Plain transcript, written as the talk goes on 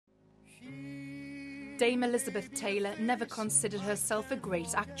Dame Elizabeth Taylor never considered herself a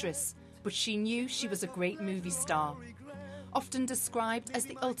great actress, but she knew she was a great movie star. Often described as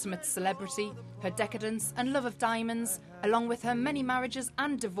the ultimate celebrity, her decadence and love of diamonds, along with her many marriages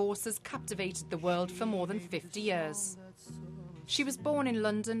and divorces, captivated the world for more than 50 years. She was born in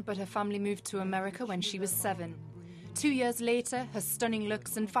London, but her family moved to America when she was 7. 2 years later, her stunning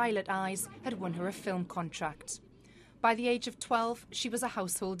looks and violet eyes had won her a film contract. By the age of 12, she was a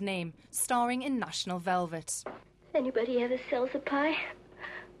household name, starring in National Velvet. Anybody ever sells a pie,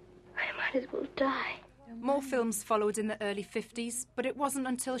 I might as well die. More films followed in the early 50s, but it wasn't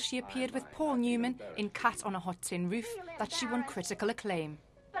until she appeared with Paul Newman in Cat on a Hot Tin Roof that she won critical acclaim.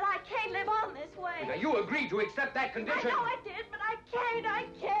 But I can't live on this way. Now, you agreed to accept that condition. I know I did, but I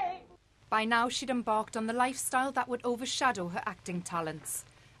can't. By now, she'd embarked on the lifestyle that would overshadow her acting talents.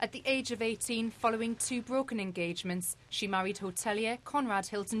 At the age of 18, following 2 broken engagements, she married hotelier Conrad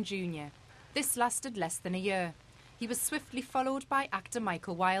Hilton Jr. This lasted less than a year. He was swiftly followed by actor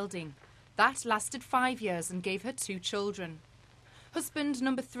Michael Wilding. That lasted 5 years and gave her 2 children. Husband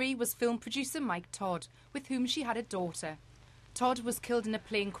number 3 was film producer Mike Todd, with whom she had a daughter. Todd was killed in a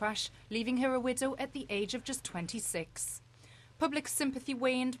plane crash, leaving her a widow at the age of just 26. Public sympathy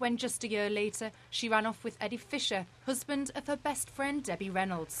waned when just a year later she ran off with Eddie Fisher, husband of her best friend Debbie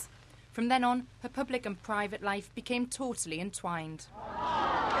Reynolds. From then on, her public and private life became totally entwined.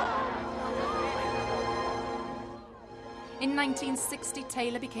 In 1960,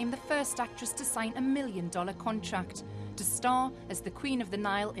 Taylor became the first actress to sign a $1 million contract to star as the Queen of the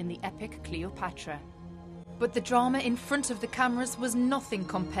Nile in the epic Cleopatra. But the drama in front of the cameras was nothing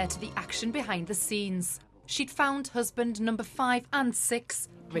compared to the action behind the scenes. She'd found husband number 5 and 6,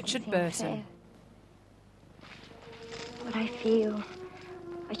 Richard Burton. What I feel,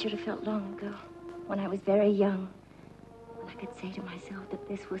 I should have felt long ago, when I was very young. When I could say to myself that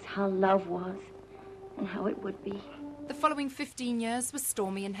this was how love was, and how it would be. The following 15 years was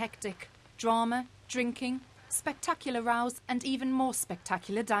stormy and hectic. Drama, drinking, spectacular rows, and even more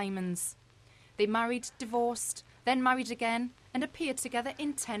spectacular diamonds. They married, divorced, then married again, and appeared together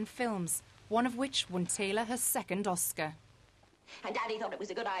in 10 films, one of which won Taylor her 2nd Oscar. And Daddy thought it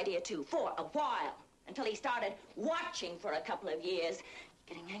was a good idea, too, for a while, until he started watching for a couple of years,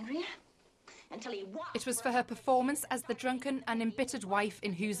 getting angrier, until he watched... It was for her performance as the drunken and embittered wife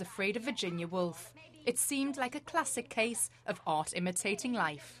in Who's Afraid of Virginia Woolf. It seemed like a classic case of art imitating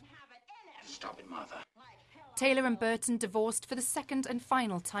life. Stop it, Martha. Taylor and Burton divorced for the 2nd and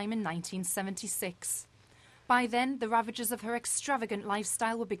final time in 1976. By then, the ravages of her extravagant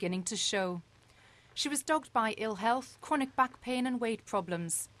lifestyle were beginning to show. She was dogged by ill health, chronic back pain and weight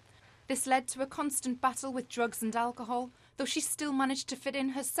problems. This led to a constant battle with drugs and alcohol, though she still managed to fit in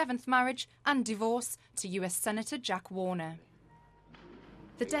her 7th marriage and divorce to US Senator Jack Warner.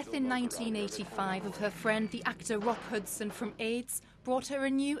 The death in 1985 of her friend, the actor Rock Hudson, from AIDS brought her a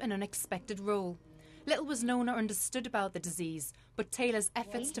new and unexpected role. Little was known or understood about the disease, but Taylor's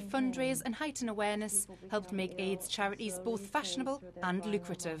efforts to fundraise and heighten awareness helped make AIDS charities both fashionable and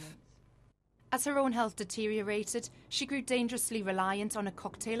lucrative. As her own health deteriorated, she grew dangerously reliant on a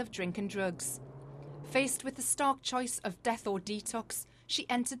cocktail of drink and drugs. Faced with the stark choice of death or detox, she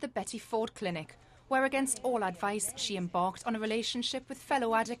entered the Betty Ford Clinic, where against all advice she embarked on a relationship with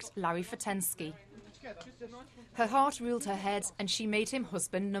fellow addict Larry Fatensky. Her heart ruled her head and she made him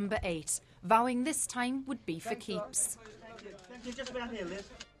husband number 8, vowing this time would be for keeps.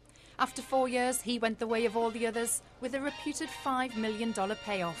 After 4 years, he went the way of all the others with a reputed $5 million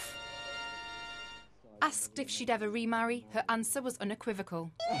payoff. Asked if she'd ever remarry, her answer was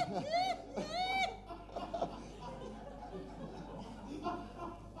unequivocal.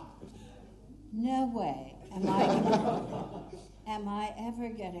 No way am I ever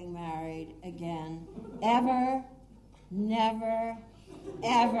getting married again. Ever, never,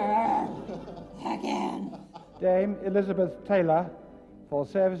 ever again. Dame Elizabeth Taylor for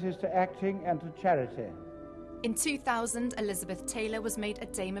services to acting and to charity. In 2000, Elizabeth Taylor was made a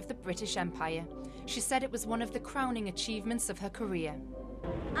Dame of the British Empire. She said it was one of the crowning achievements of her career.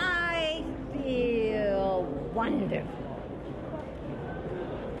 I feel wonderful.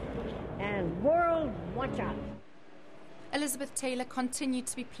 And world, watch out. Elizabeth Taylor continued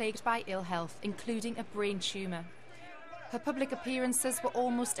to be plagued by ill health, including a brain tumour. Her public appearances were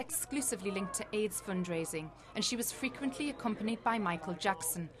almost exclusively linked to AIDS fundraising, and she was frequently accompanied by Michael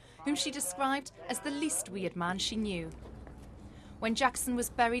Jackson, whom she described as the least weird man she knew. When Jackson was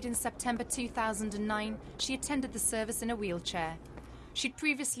buried in September 2009, she attended the service in a wheelchair. She'd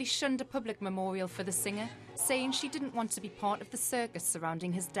previously shunned a public memorial for the singer, saying she didn't want to be part of the circus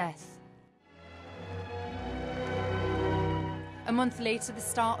surrounding his death. A month later, the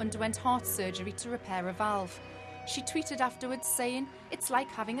star underwent heart surgery to repair a valve. She tweeted afterwards saying, "It's like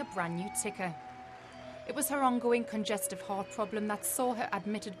having a brand new ticker." It was her ongoing congestive heart problem that saw her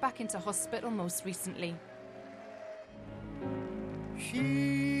admitted back into hospital most recently.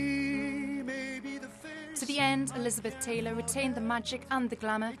 To the end, Elizabeth Taylor retained the magic and the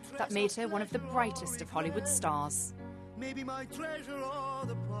glamour that made her one of the brightest of Hollywood stars. Maybe my treasure or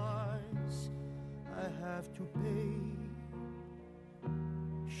the price I have to pay.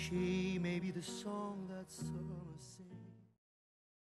 She may be the song that summer sings.